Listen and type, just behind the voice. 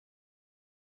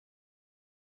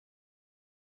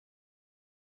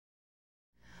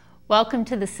Welcome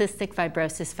to the Cystic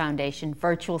Fibrosis Foundation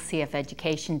Virtual CF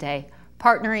Education Day,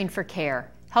 Partnering for Care.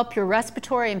 Help your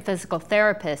respiratory and physical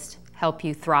therapist help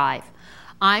you thrive.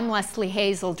 I'm Leslie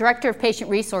Hazel, Director of Patient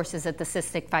Resources at the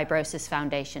Cystic Fibrosis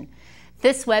Foundation.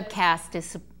 This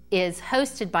webcast is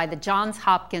hosted by the Johns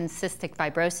Hopkins Cystic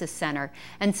Fibrosis Center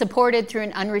and supported through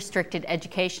an unrestricted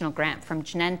educational grant from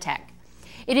Genentech.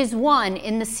 It is one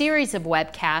in the series of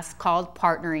webcasts called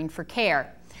Partnering for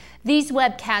Care. These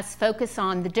webcasts focus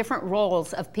on the different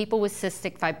roles of people with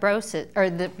cystic fibrosis, or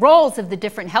the roles of the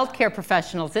different healthcare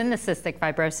professionals in the Cystic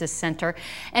Fibrosis Center,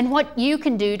 and what you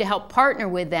can do to help partner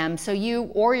with them so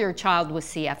you or your child with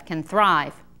CF can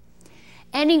thrive.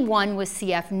 Anyone with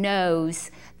CF knows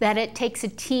that it takes a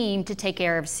team to take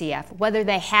care of CF, whether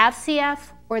they have CF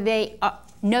or they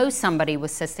know somebody with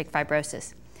cystic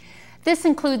fibrosis. This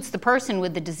includes the person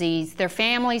with the disease, their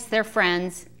families, their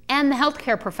friends, and the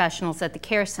healthcare professionals at the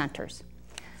care centers.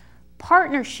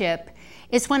 Partnership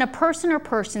is when a person or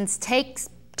persons take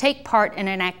part in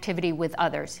an activity with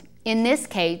others. In this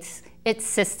case, it's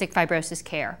cystic fibrosis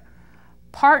care.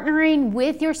 Partnering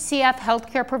with your CF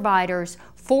healthcare providers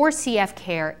for CF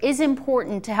care is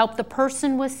important to help the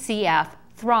person with CF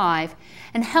thrive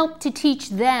and help to teach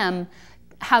them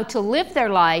how to live their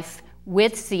life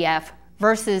with CF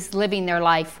versus living their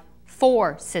life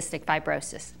for cystic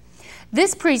fibrosis.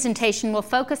 This presentation will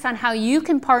focus on how you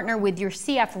can partner with your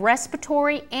CF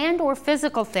respiratory and/or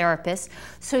physical therapist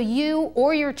so you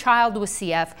or your child with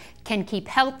CF can keep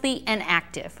healthy and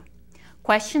active.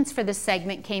 Questions for this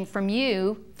segment came from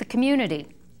you, the community.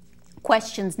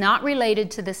 Questions not related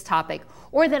to this topic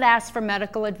or that ask for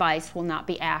medical advice will not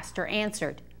be asked or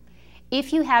answered.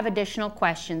 If you have additional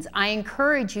questions, I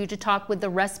encourage you to talk with the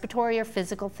respiratory or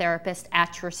physical therapist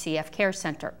at your CF care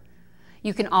center.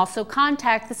 You can also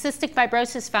contact the Cystic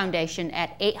Fibrosis Foundation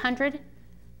at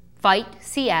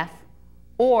 800-FIGHT-CF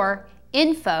or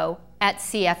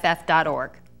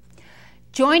info@cff.org.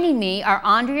 Joining me are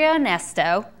Andrea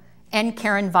Honesto and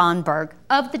Karen von Berg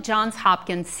of the Johns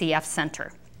Hopkins CF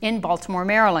Center in Baltimore,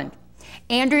 Maryland.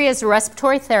 Andrea is a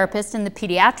respiratory therapist in the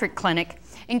pediatric clinic,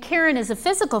 and Karen is a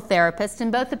physical therapist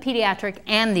in both the pediatric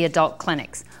and the adult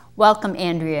clinics. Welcome,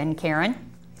 Andrea and Karen.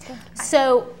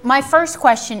 So my first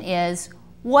question is,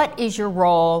 what is your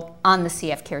role on the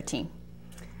CF care team?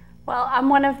 Well, I'm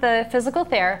one of the physical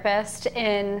therapists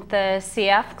in the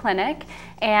CF clinic,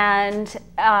 and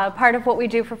part of what we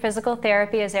do for physical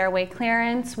therapy is airway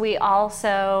clearance. We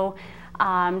also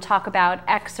talk about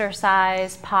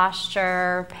exercise,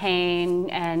 posture,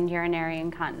 pain, and urinary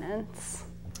incontinence.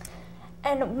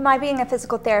 And my being a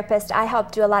physical therapist, I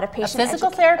help do a lot of patient... A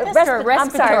physical therapist or a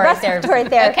respiratory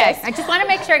therapist? Therapist. Okay, I just want to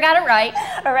make sure I got it right.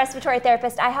 A respiratory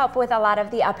therapist. I help with a lot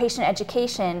of the patient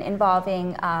education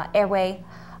involving airway,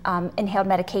 inhaled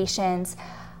medications,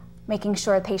 making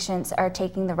sure patients are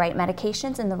taking the right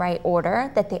medications in the right order,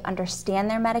 that they understand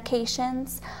their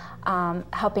medications,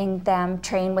 helping them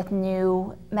train with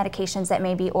new medications that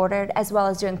may be ordered, as well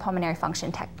as doing pulmonary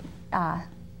function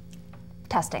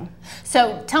testing.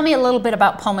 So tell me a little bit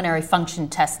about pulmonary function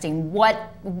testing. What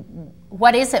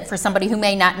is it for somebody who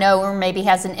may not know or maybe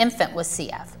has an infant with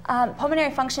CF?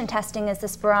 Pulmonary function testing is the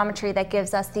spirometry that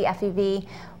gives us the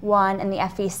FEV1 and the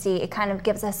FVC. It kind of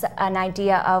gives us an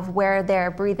idea of where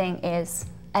their breathing is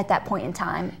at that point in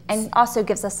time, and also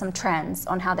gives us some trends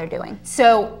on how they're doing.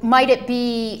 So might it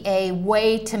be a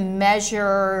way to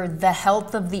measure the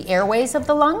health of the airways of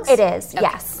the lungs? It is, okay.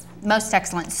 Yes. Most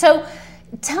excellent. So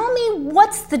tell me,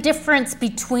 what's the difference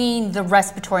between the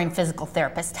respiratory and physical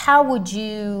therapist?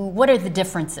 What are the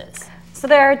differences? So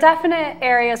there are definite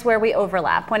areas where we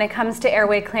overlap. When it comes to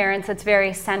airway clearance, it's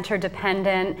very center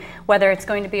dependent, whether it's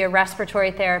going to be a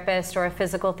respiratory therapist or a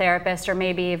physical therapist or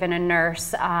maybe even a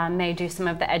nurse may do some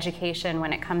of the education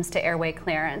when it comes to airway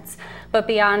clearance. But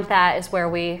beyond that is where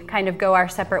we kind of go our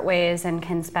separate ways and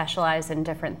can specialize in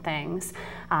different things.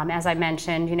 As I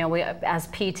mentioned, you know, we, as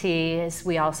PTs,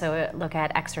 we also look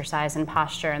at exercise and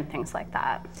posture and things like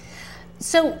that.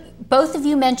 So both of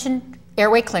you mentioned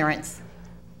airway clearance.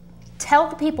 Tell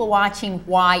the people watching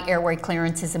why airway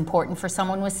clearance is important for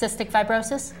someone with cystic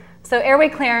fibrosis. So airway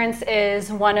clearance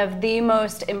is one of the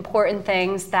most important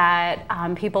things that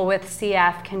people with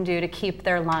CF can do to keep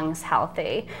their lungs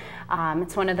healthy.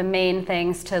 It's one of the main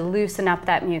things to loosen up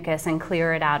that mucus and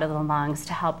clear it out of the lungs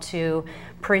to help to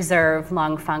preserve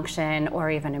lung function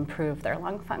or even improve their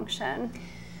lung function.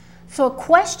 So a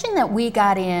question that we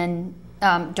got in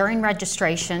during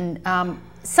registration,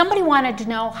 somebody wanted to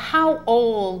know, how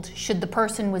old should the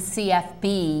person with CF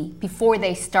be before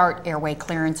they start airway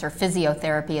clearance or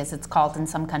physiotherapy, as it's called in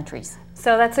some countries?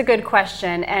 So that's a good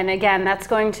question, and again, that's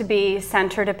going to be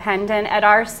center dependent. At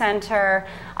our center,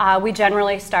 we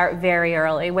generally start very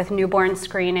early with newborn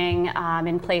screening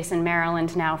in place in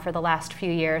Maryland now for the last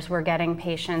few years. We're getting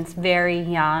patients very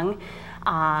young.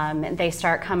 They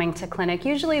start coming to clinic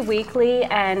usually weekly,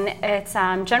 and it's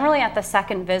generally at the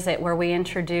second visit where we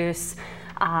introduce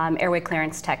airway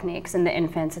clearance techniques. In the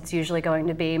infants, it's usually going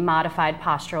to be modified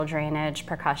postural drainage,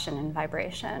 percussion, and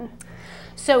vibration.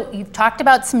 So you've talked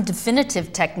about some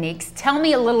definitive techniques. Tell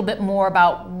me a little bit more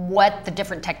about what the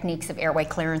different techniques of airway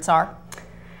clearance are.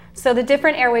 So the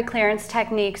different airway clearance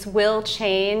techniques will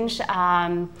change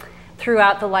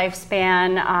throughout the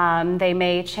lifespan. They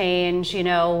may change, you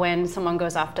know, when someone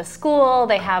goes off to school,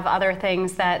 they have other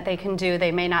things that they can do.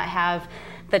 They may not have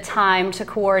the time to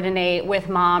coordinate with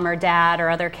mom or dad or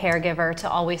other caregiver to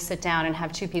always sit down and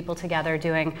have two people together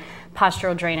doing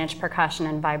postural drainage, percussion,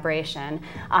 and vibration.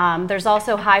 There's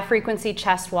also high frequency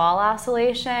chest wall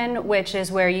oscillation, which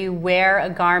is where you wear a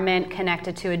garment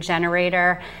connected to a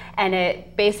generator, and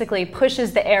it basically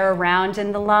pushes the air around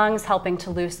in the lungs, helping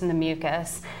to loosen the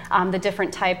mucus. The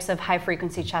different types of high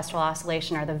frequency chest wall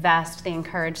oscillation are the vest, the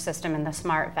Encourage system, and the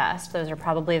smart vest. Those are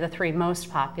probably the three most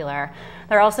popular.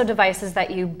 There are also devices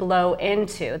that you blow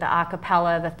into, the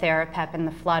acapella, the TheraPep, and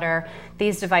the Flutter.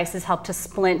 These devices help to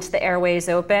splint the airways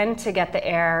open to get the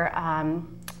air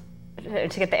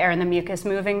and the mucus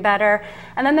moving better.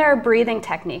 And then there are breathing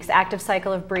techniques, active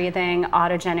cycle of breathing,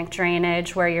 autogenic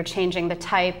drainage, where you're changing the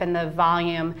type and the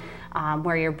volume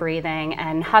where you're breathing,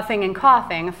 and huffing and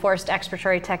coughing, a forced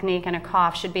expiratory technique, and a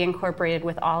cough should be incorporated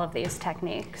with all of these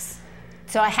techniques.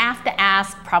 So I have to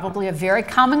ask probably a very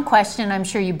common question, I'm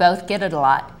sure you both get it a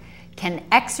lot. Can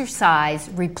exercise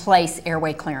replace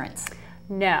airway clearance?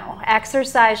 No,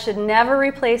 exercise should never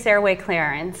replace airway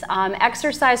clearance.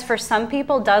 Exercise for some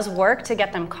people does work to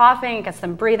get them coughing, it gets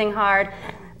them breathing hard.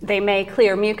 They may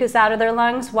clear mucus out of their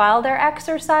lungs while they're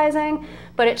exercising,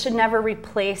 but it should never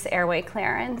replace airway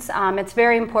clearance. It's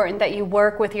very important that you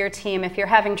work with your team. If you're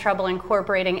having trouble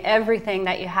incorporating everything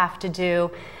that you have to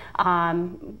do,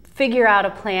 figure out a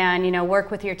plan, you know,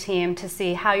 work with your team to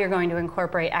see how you're going to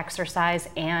incorporate exercise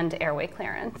and airway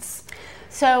clearance.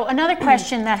 So another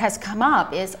question that has come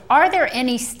up is, are there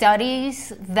any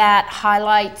studies that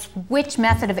highlight which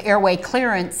method of airway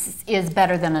clearance is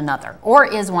better than another, or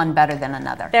is one better than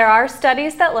another? There are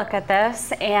studies that look at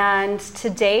this, and to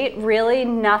date, really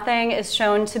nothing is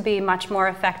shown to be much more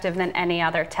effective than any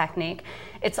other technique.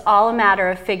 It's all a matter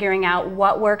of figuring out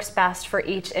what works best for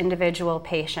each individual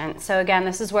patient. So again,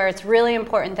 this is where it's really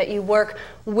important that you work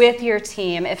with your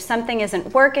team. If something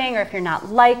isn't working, or if you're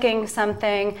not liking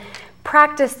something,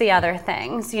 practice the other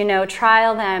things, you know,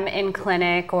 trial them in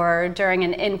clinic or during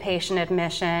an inpatient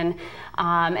admission,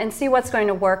 and see what's going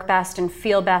to work best and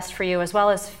feel best for you, as well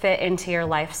as fit into your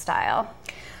lifestyle.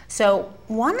 So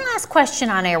one last question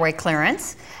on airway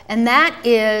clearance, and that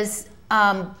is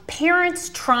parents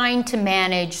trying to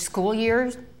manage school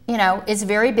years, you know, is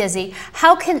very busy.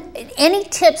 How can, any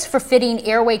tips for fitting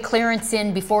airway clearance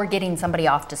in before getting somebody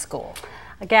off to school?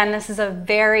 Again, this is a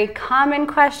very common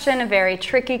question, a very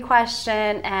tricky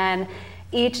question, and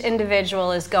each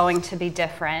individual is going to be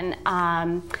different.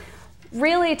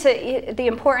 Really, the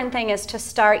important thing is to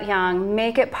start young,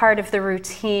 make it part of the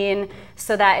routine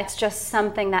so that it's just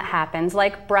something that happens,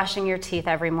 like brushing your teeth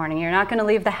every morning. You're not going to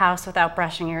leave the house without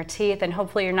brushing your teeth, and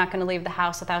hopefully you're not going to leave the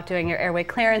house without doing your airway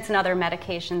clearance and other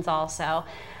medications also.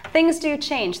 Things do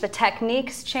change, the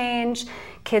techniques change,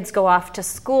 kids go off to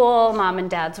school, mom and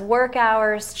dad's work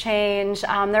hours change.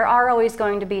 There are always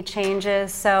going to be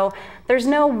changes, so there's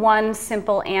no one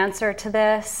simple answer to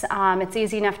this. It's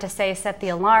easy enough to say set the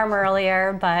alarm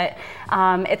earlier, but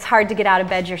it's hard to get out of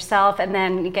bed yourself and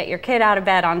then get your kid out of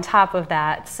bed on top of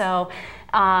that. So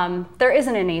there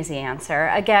isn't an easy answer.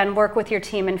 Again, work with your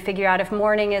team and figure out if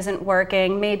morning isn't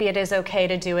working, maybe it is okay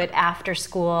to do it after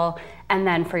school and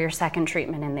then for your second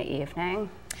treatment in the evening.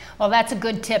 Well, that's a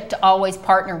good tip, to always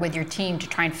partner with your team to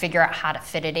try and figure out how to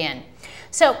fit it in.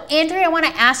 So, Andrea, I want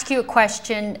to ask you a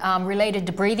question related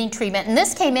to breathing treatment, and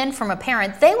this came in from a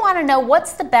parent. They want to know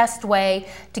what's the best way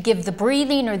to give the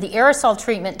breathing or the aerosol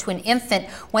treatment to an infant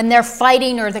when they're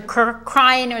fighting or they're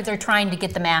crying or they're trying to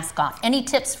get the mask off. Any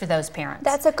tips for those parents?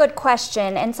 That's a good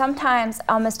question, and sometimes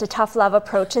almost a tough love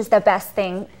approach is the best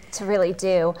thing to really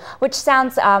do, which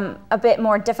sounds a bit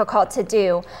more difficult to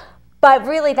do. But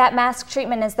really, that mask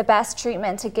treatment is the best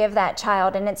treatment to give that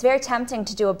child, and it's very tempting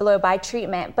to do a blow-by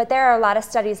treatment, but there are a lot of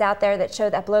studies out there that show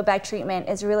that blow-by treatment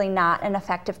is really not an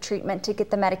effective treatment to get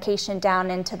the medication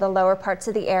down into the lower parts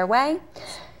of the airway.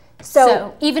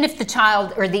 So even if the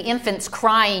child or the infant's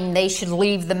crying, they should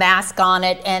leave the mask on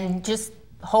it and just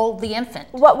hold the infant?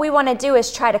 What we want to do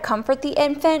is try to comfort the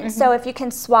infant. So if you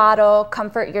can swaddle,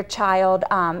 comfort your child,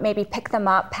 maybe pick them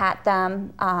up, pat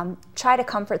them, try to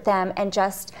comfort them, and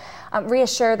just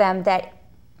reassure them that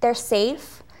they're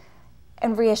safe,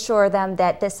 and reassure them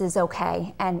that this is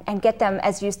okay, and get them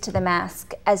as used to the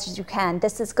mask as you can.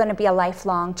 This is going to be a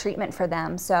lifelong treatment for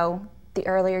them, so the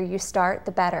earlier you start,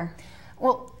 the better.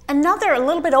 Well, a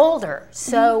little bit older.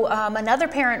 So another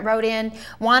parent wrote in,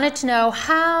 wanted to know,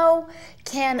 how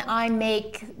can I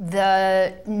make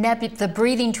the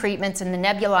breathing treatments and the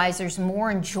nebulizers more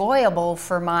enjoyable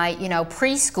for my,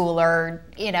 preschooler?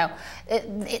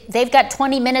 They've got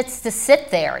 20 minutes to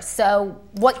sit there. So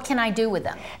what can I do with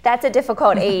them? That's a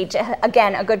difficult age.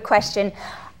 Again, a good question.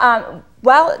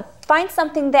 Well, find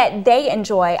something that they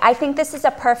enjoy. I think this is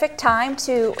a perfect time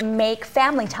to make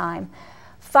family time.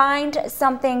 Find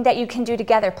something that you can do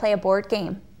together. Play a board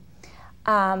game.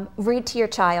 Read to your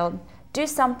child. Do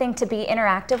something to be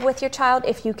interactive with your child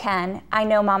if you can. I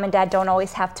know mom and dad don't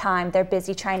always have time. They're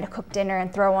busy trying to cook dinner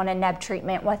and throw on a neb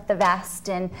treatment with the vest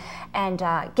and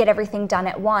get everything done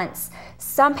at once.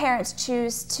 Some parents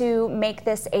choose to make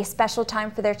this a special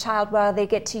time for their child where they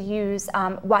get to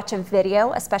watch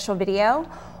a special video,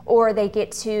 or they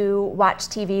get to watch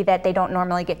TV that they don't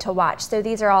normally get to watch. So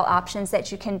these are all options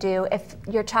that you can do. If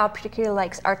your child particularly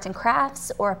likes arts and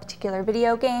crafts or a particular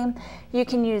video game, you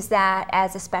can use that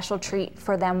as a special treat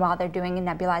for them while they're doing a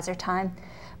nebulizer time.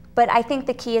 But I think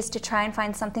the key is to try and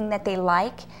find something that they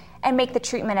like and make the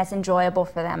treatment as enjoyable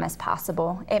for them as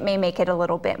possible. It may make it a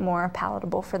little bit more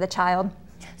palatable for the child.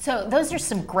 So those are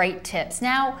some great tips.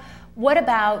 Now, what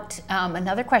about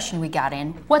another question we got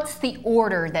in? What's the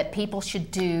order that people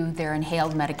should do their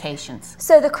inhaled medications?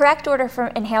 So the correct order for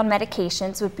inhaled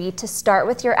medications would be to start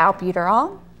with your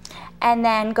albuterol and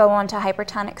then go on to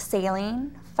hypertonic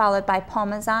saline, followed by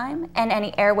pulmozyme and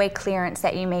any airway clearance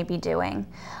that you may be doing.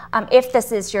 If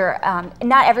this is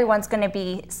not everyone's going to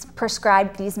be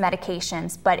prescribed these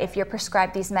medications, but if you're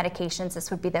prescribed these medications, this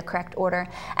would be the correct order.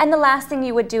 And the last thing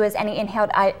you would do is any inhaled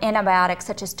antibiotics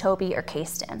such as Toby or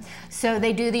Caistin. So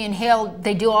they do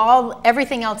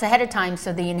everything else ahead of time,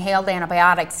 so the inhaled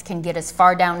antibiotics can get as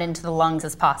far down into the lungs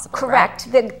as possible. Correct.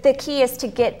 Right? The key is to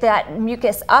get that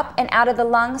mucus up and out of the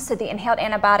lungs so the inhaled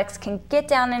antibiotics can get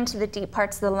down into the deep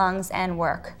parts of the lungs and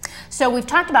work. So we've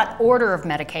talked about order of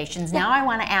medications. Now I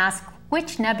want to ask,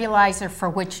 which nebulizer for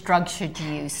which drug should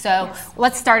you use? So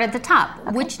let's start at the top.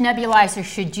 Okay. Which nebulizer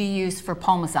should you use for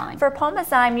pulmozyme? For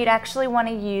pulmozyme, you'd actually want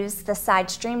to use the side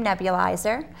stream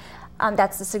nebulizer.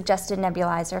 That's the suggested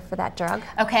nebulizer for that drug.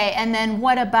 Okay, and then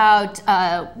what about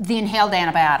the inhaled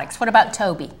antibiotics? What about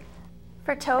Toby?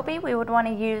 For Toby, we would want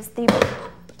to use the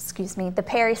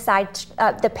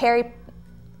Peri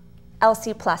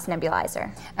LC Plus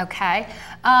nebulizer. Okay,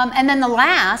 and then the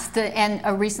last, and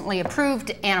a recently approved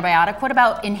antibiotic, what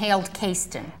about inhaled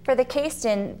Caistin? For the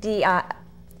Caistin, the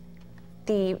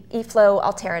eFlow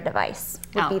Altera device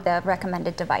would be the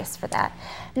recommended device for that.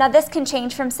 Now this can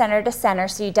change from center to center,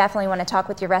 so you definitely want to talk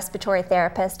with your respiratory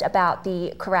therapist about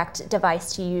the correct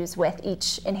device to use with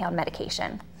each inhaled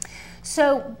medication.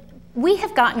 So we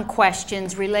have gotten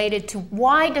questions related to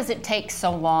why does it take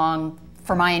so long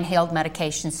for my inhaled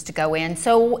medications to go in.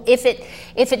 So if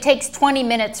it takes 20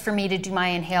 minutes for me to do my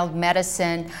inhaled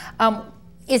medicine,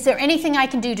 is there anything I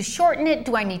can do to shorten it?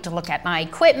 Do I need to look at my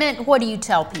equipment? What do you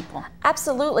tell people?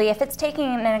 Absolutely. If it's taking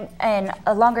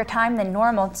a longer time than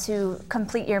normal to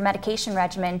complete your medication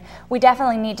regimen, we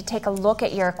definitely need to take a look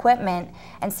at your equipment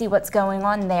and see what's going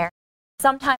on there.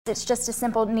 Sometimes it's just as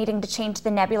simple needing to change the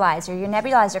nebulizer. Your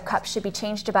nebulizer cup should be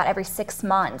changed about every 6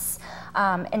 months.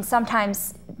 And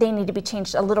sometimes they need to be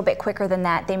changed a little bit quicker than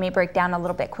that. They may break down a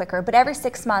little bit quicker, but every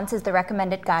 6 months is the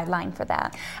recommended guideline for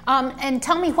that. And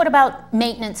tell me, what about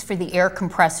maintenance for the air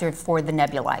compressor for the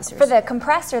nebulizers? For the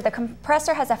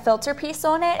compressor has a filter piece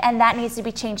on it, and that needs to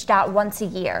be changed out once a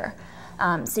year.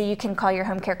 So you can call your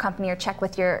home care company or check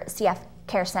with your CF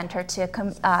care center to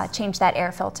change that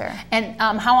air filter. And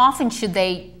how often should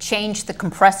they change the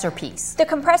compressor piece? The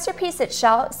compressor piece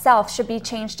itself should be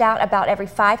changed out about every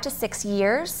 5 to 6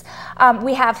 years.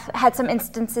 We have had some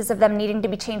instances of them needing to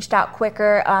be changed out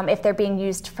quicker if they're being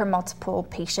used for multiple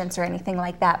patients or anything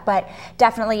like that. But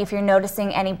definitely if you're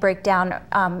noticing any breakdown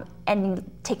and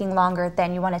taking longer,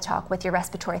 then you want to talk with your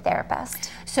respiratory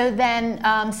therapist. So then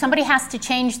somebody has to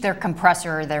change their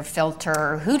compressor or their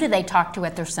filter. Who do they talk to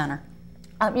at their center?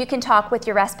 You can talk with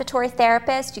your respiratory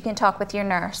therapist, you can talk with your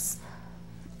nurse.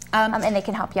 and they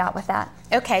can help you out with that.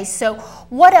 Okay, so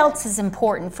what else is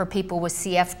important for people with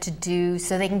CF to do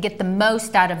so they can get the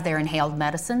most out of their inhaled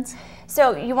medicines?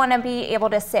 So you want to be able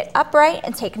to sit upright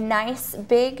and take nice,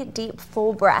 big, deep,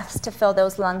 full breaths to fill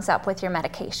those lungs up with your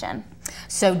medication.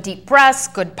 So deep breaths,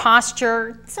 good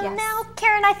posture. So Yes. now,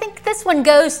 Karen, I think this one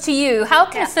goes to you. How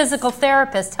can a physical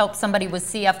therapist help somebody with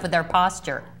CF with their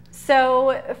posture?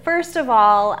 So first of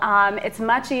all, it's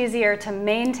much easier to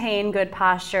maintain good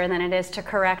posture than it is to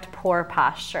correct poor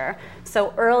posture.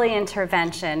 So early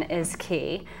intervention is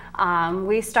key.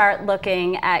 We start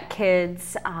looking at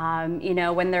kids,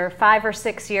 when they're 5 or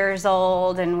 6 years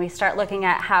old, and we start looking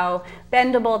at how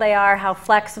bendable they are, how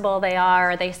flexible they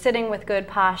are they sitting with good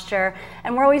posture?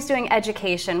 And we're always doing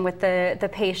education with the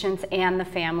patients and the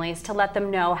families to let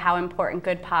them know how important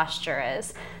good posture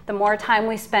is. The more time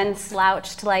we spend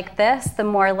slouched like this, the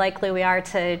more likely we are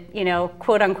to,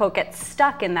 quote unquote, get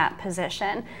stuck in that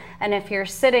position. And if you're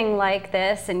sitting like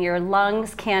this and your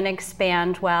lungs can't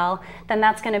expand well, then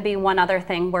that's going to be one other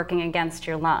thing working against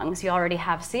your lungs. You already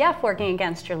have CF working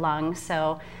against your lungs,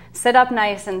 so sit up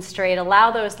nice and straight,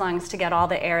 allow those lungs to get all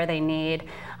the air they need.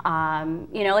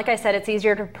 Like I said, it's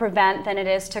easier to prevent than it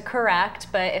is to correct,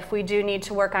 but if we do need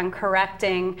to work on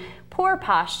correcting poor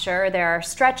posture, there are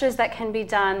stretches that can be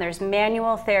done, there's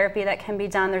manual therapy that can be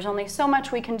done, there's only so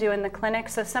much we can do in the clinic,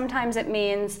 so sometimes it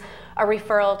means a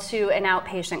referral to an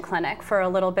outpatient clinic for a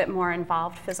little bit more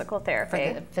involved physical therapy.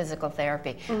 For the physical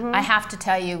therapy. I have to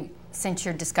tell you, since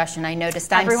your discussion, I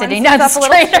noticed Everyone I'm sitting sits up up a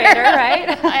little straighter, right?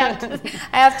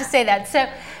 I have to say that. So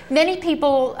many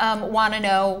people want to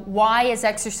know, why is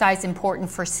exercise important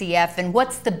for CF, and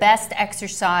what's the best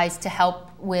exercise to help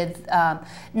with,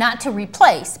 not to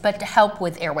replace, but to help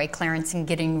with airway clearance and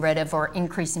getting rid of or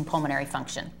increasing pulmonary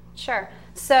function? Sure.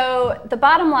 So the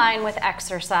bottom line with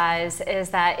exercise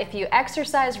is that if you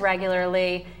exercise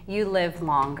regularly, you live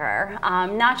longer.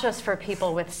 Not just for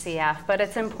people with CF, but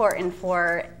it's important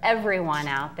for everyone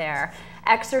out there.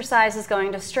 Exercise is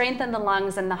going to strengthen the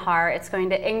lungs and the heart. It's going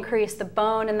to increase the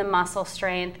bone and the muscle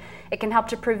strength. It can help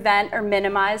to prevent or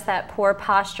minimize that poor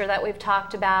posture that we've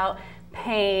talked about,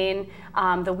 pain,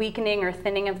 the weakening or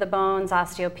thinning of the bones,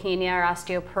 osteopenia or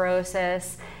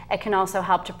osteoporosis. It can also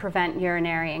help to prevent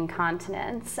urinary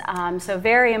incontinence. So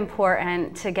very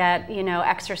important to get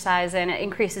exercise in. It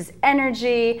increases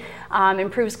energy,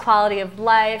 improves quality of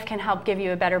life, can help give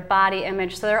you a better body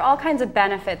image. So there are all kinds of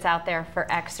benefits out there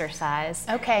for exercise.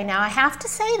 Okay, now I have to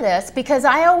say this because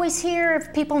I always hear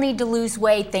if people need to lose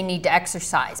weight, they need to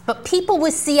exercise. But people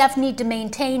with CF need to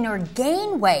maintain or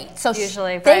gain weight. So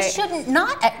usually, they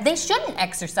right. they shouldn't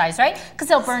exercise, right? Because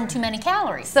they'll burn too many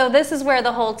calories. So this is where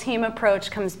the whole team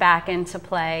approach comes back into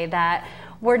play, that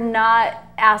we're not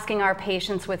asking our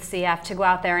patients with CF to go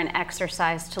out there and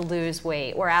exercise to lose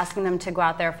weight. We're asking them to go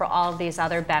out there for all of these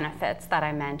other benefits that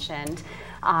I mentioned.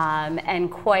 And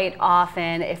quite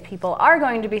often, if people are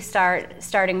going to be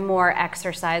starting more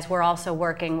exercise, we're also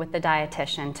working with the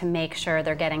dietitian to make sure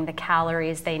they're getting the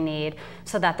calories they need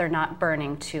so that they're not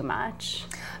burning too much.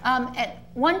 And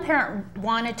one parent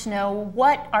wanted to know,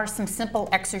 what are some simple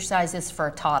exercises for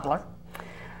a toddler?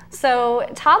 So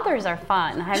toddlers are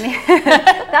fun. I mean,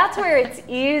 that's where it's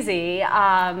easy.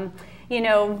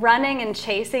 Running and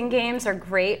chasing games are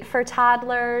great for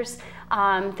toddlers.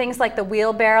 Things like the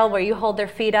wheelbarrow, where you hold their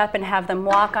feet up and have them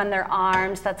walk on their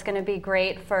arms, that's going to be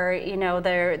great for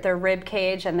their rib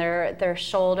cage and their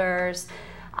shoulders.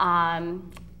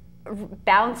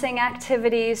 Bouncing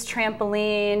activities,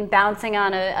 trampoline, bouncing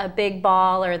on a big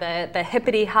ball, or the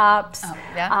hippity hops. Oh,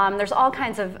 yeah. There's all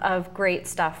kinds of great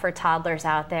stuff for toddlers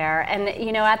out there. And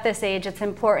at this age, it's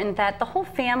important that the whole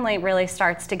family really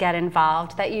starts to get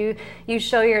involved, that you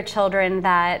show your children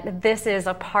that this is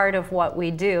a part of what we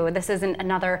do. This isn't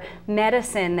another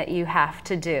medicine that you have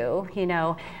to do,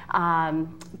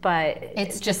 but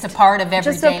it's just a part of everyday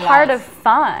life. Just a part of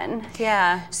fun,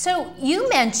 yeah. So you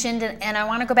mentioned, and I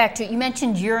want to go back to it, you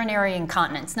mentioned urinary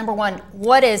incontinence. Number one,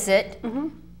 what is it,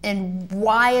 and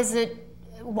why is it?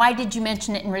 Why did you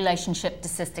mention it in relationship to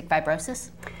cystic fibrosis?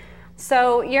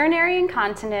 So urinary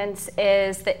incontinence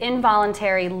is the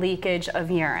involuntary leakage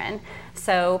of urine.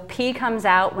 So pee comes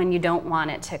out when you don't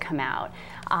want it to come out.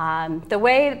 The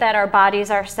way that our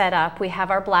bodies are set up, we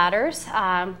have our bladders,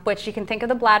 which you can think of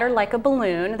the bladder like a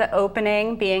balloon, the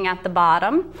opening being at the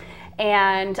bottom.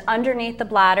 And underneath the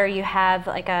bladder, you have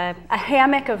like a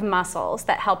hammock of muscles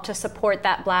that help to support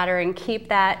that bladder and keep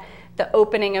the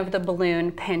opening of the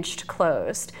balloon pinched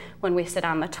closed. When we sit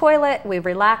on the toilet, we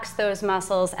relax those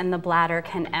muscles and the bladder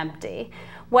can empty.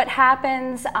 What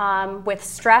happens with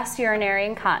stress urinary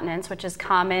incontinence, which is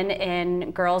common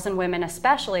in girls and women,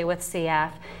 especially with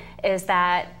CF, is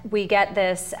that we get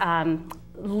this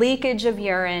leakage of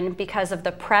urine because of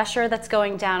the pressure that's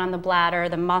going down on the bladder.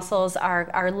 The muscles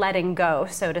are letting go,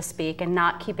 so to speak, and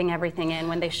not keeping everything in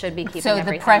when they should be keeping everything in.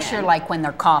 So the pressure, like when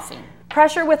they're coughing?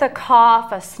 Pressure with a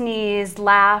cough, a sneeze,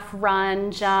 laugh,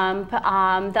 run, jump. The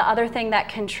other thing that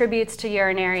contributes to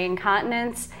urinary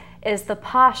incontinence is the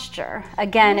posture.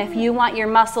 Again, if you want your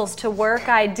muscles to work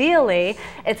ideally,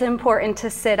 it's important to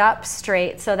sit up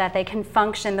straight so that they can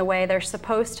function the way they're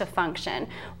supposed to function.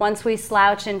 Once we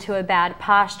slouch into a bad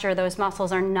posture, those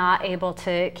muscles are not able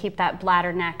to keep that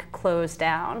bladder neck closed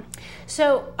down.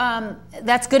 So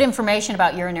that's good information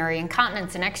about urinary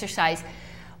incontinence and exercise.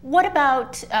 What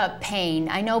about pain?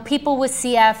 I know people with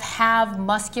CF have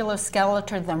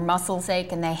musculoskeletal, their muscles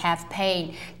ache and they have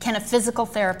pain. Can a physical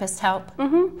therapist help?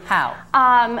 Mm-hmm. How?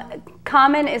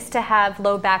 Common is to have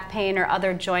low back pain or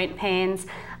other joint pains.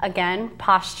 Again,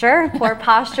 posture. Poor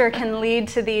posture can lead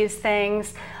to these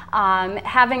things.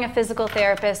 Having a physical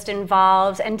therapist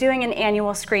involved and doing an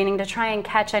annual screening to try and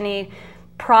catch any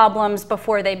problems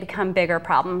before they become bigger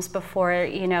problems, before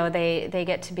they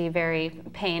get to be very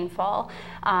painful.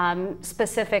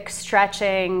 Specific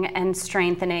stretching and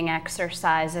strengthening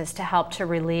exercises to help to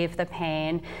relieve the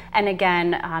pain. And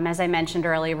again, as I mentioned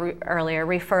earlier,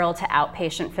 referral to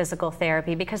outpatient physical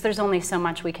therapy, because there's only so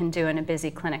much we can do in a busy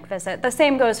clinic visit. The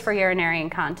same goes for urinary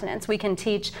incontinence. We can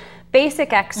teach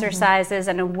basic exercises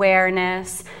and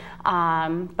awareness,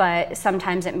 but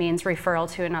sometimes it means referral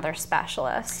to another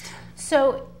specialist.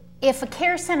 So if a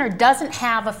care center doesn't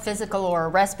have a physical or a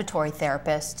respiratory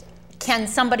therapist, can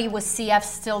somebody with CF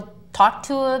still talk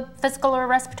to a physical or a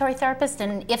respiratory therapist?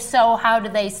 And if so, how do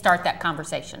they start that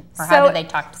conversation? Or how do they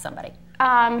talk to somebody?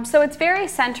 So it's very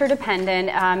center dependent.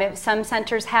 If some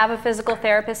centers have a physical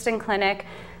therapist in clinic.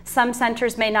 Some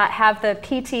centers may not have the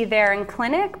PT there in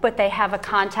clinic, but they have a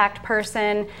contact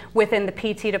person within the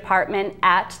PT department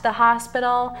at the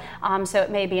hospital. So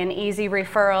it may be an easy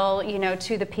referral,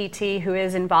 to the PT who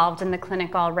is involved in the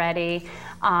clinic already.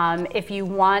 If you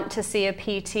want to see a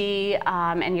PT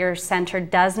and your center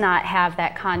does not have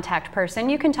that contact person,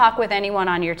 you can talk with anyone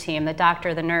on your team, the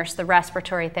doctor, the nurse, the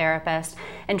respiratory therapist,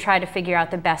 and try to figure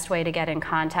out the best way to get in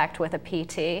contact with a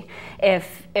PT.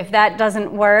 If that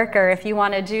doesn't work, or if you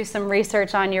want to do some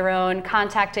research on your own,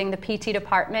 contacting the PT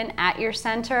department at your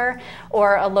center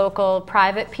or a local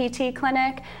private PT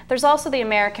clinic. There's also the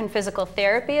American Physical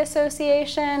Therapy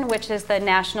Association, which is the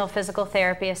National Physical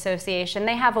Therapy Association.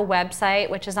 They have a website,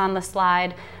 which is on the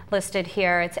slide listed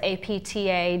here. It's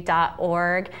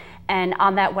apta.org. And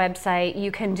on that website,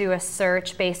 you can do a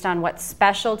search based on what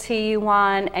specialty you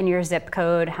want and your zip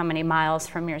code, how many miles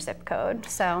from your zip code.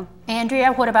 So,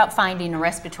 Andrea, what about finding a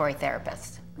respiratory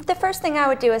therapist? The first thing I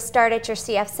would do is start at your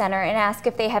CF center and ask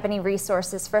if they have any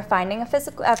resources for finding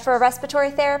a respiratory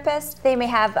therapist. They may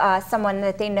have someone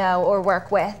that they know or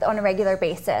work with on a regular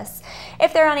basis.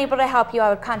 If they're unable to help you, I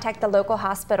would contact the local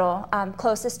hospital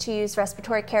closest to you's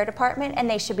respiratory care department, and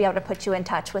they should be able to put you in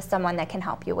touch with someone that can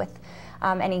help you with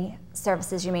any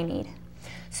services you may need.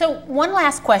 So one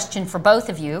last question for both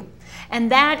of you, and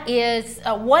that is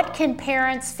what can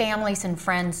parents, families, and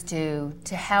friends do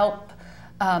to help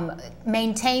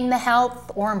maintain the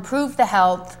health or improve the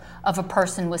health of a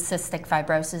person with cystic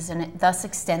fibrosis and thus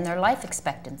extend their life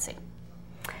expectancy?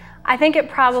 I think it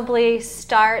probably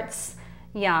starts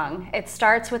young. It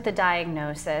starts with the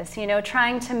diagnosis,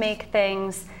 trying to make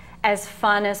things as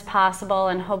fun as possible,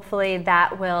 and hopefully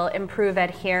that will improve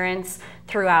adherence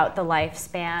throughout the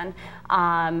lifespan.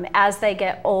 As they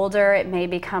get older, it may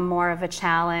become more of a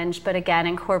challenge, but again,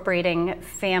 incorporating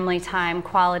family time,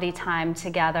 quality time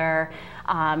together.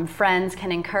 Friends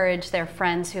can encourage their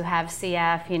friends who have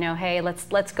CF, hey,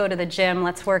 let's go to the gym,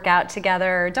 let's work out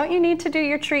together. Don't you need to do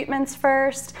your treatments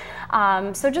first?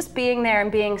 So just being there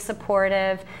and being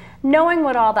supportive. Knowing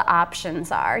what all the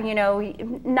options are.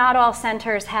 Not all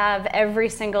centers have every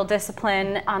single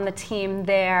discipline on the team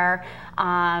there,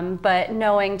 but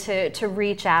knowing to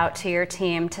reach out to your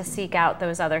team to seek out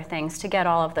those other things to get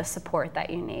all of the support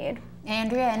that you need.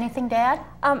 Andrea, anything to add?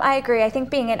 I agree. I think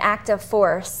being an active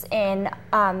force in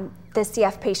the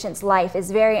CF patient's life is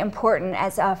very important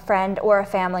as a friend or a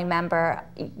family member.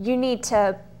 You need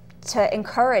to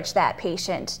encourage that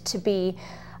patient to be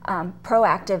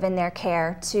proactive in their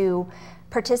care, to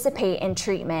participate in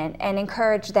treatment, and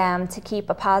encourage them to keep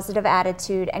a positive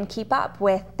attitude and keep up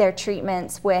with their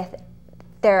treatments, with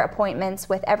their appointments,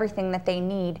 with everything that they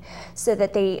need so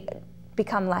that they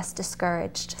become less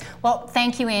discouraged. Well,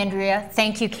 thank you, Andrea.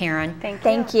 Thank you, Karen.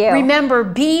 Thank you. Remember,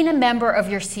 being a member of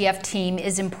your CF team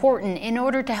is important in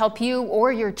order to help you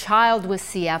or your child with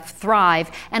CF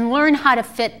thrive and learn how to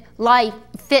fit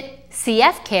fit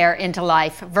CF care into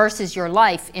life versus your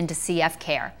life into CF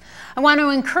care. I want to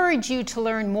encourage you to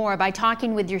learn more by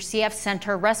talking with your CF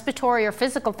Center respiratory or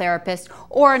physical therapist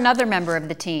or another member of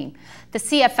the team. The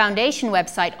CF Foundation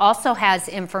website also has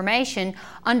information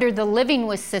under the Living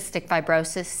with Cystic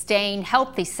Fibrosis, Staying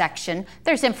Healthy section.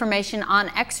 There's information on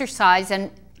exercise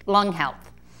and lung health.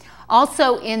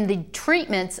 Also in the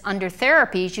treatments under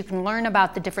therapies, you can learn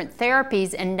about the different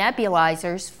therapies and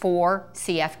nebulizers for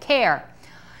CF care.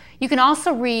 You can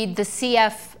also read the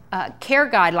CF care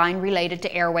guideline related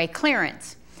to airway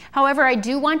clearance. However, I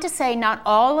do want to say not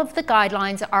all of the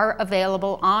guidelines are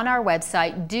available on our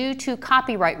website due to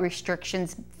copyright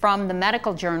restrictions from the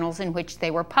medical journals in which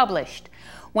they were published.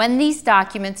 When these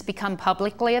documents become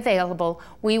publicly available,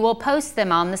 we will post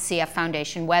them on the CF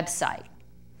Foundation website.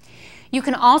 You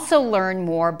can also learn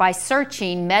more by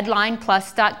searching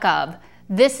medlineplus.gov.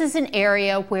 This is an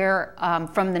area where,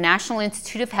 from the National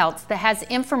Institute of Health, that has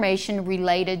information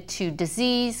related to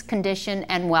disease, condition,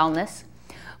 and wellness.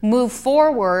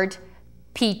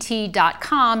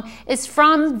 MoveForwardPT.com is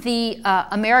from the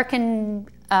American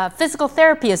Physical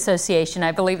Therapy Association.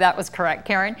 I believe that was correct,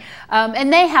 Karen.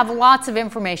 And they have lots of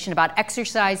information about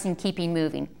exercise and keeping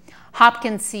moving.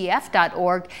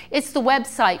 HopkinsCF.org is the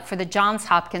website for the Johns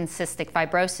Hopkins Cystic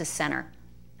Fibrosis Center.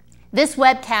 This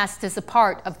webcast is a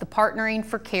part of the Partnering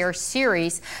for Care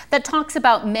series that talks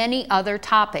about many other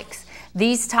topics.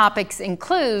 These topics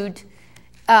include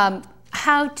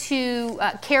how to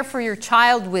care for your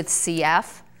child with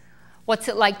CF, what's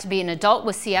it like to be an adult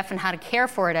with CF and how to care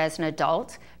for it as an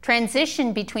adult,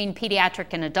 transition between pediatric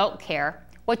and adult care,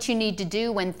 what you need to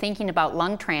do when thinking about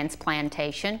lung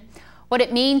transplantation, what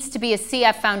it means to be a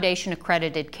CF Foundation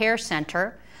accredited care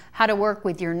center, how to work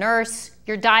with your nurse,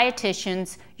 your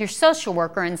dietitians, your social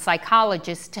worker, and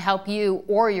psychologist to help you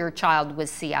or your child with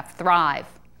CF thrive.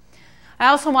 I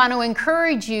also want to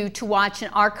encourage you to watch an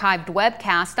archived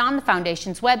webcast on the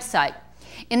Foundation's website.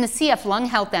 In the CF Lung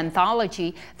Health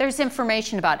Anthology, there's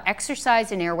information about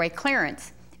exercise and airway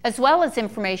clearance, as well as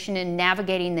information in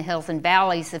navigating the hills and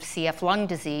valleys of CF lung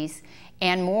disease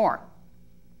and more.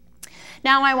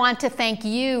 Now I want to thank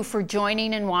you for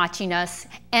joining and watching us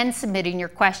and submitting your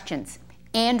questions.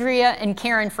 Andrea and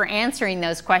Karen for answering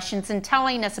those questions and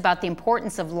telling us about the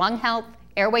importance of lung health,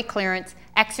 airway clearance,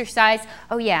 exercise,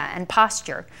 oh yeah, and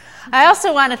posture. I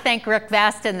also want to thank Rick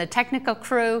Vasta and the technical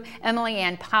crew, Emily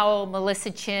Ann Powell, Melissa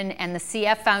Chin, and the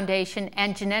CF Foundation,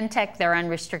 and Genentech, their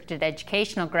unrestricted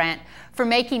educational grant, for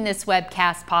making this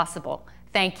webcast possible.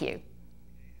 Thank you.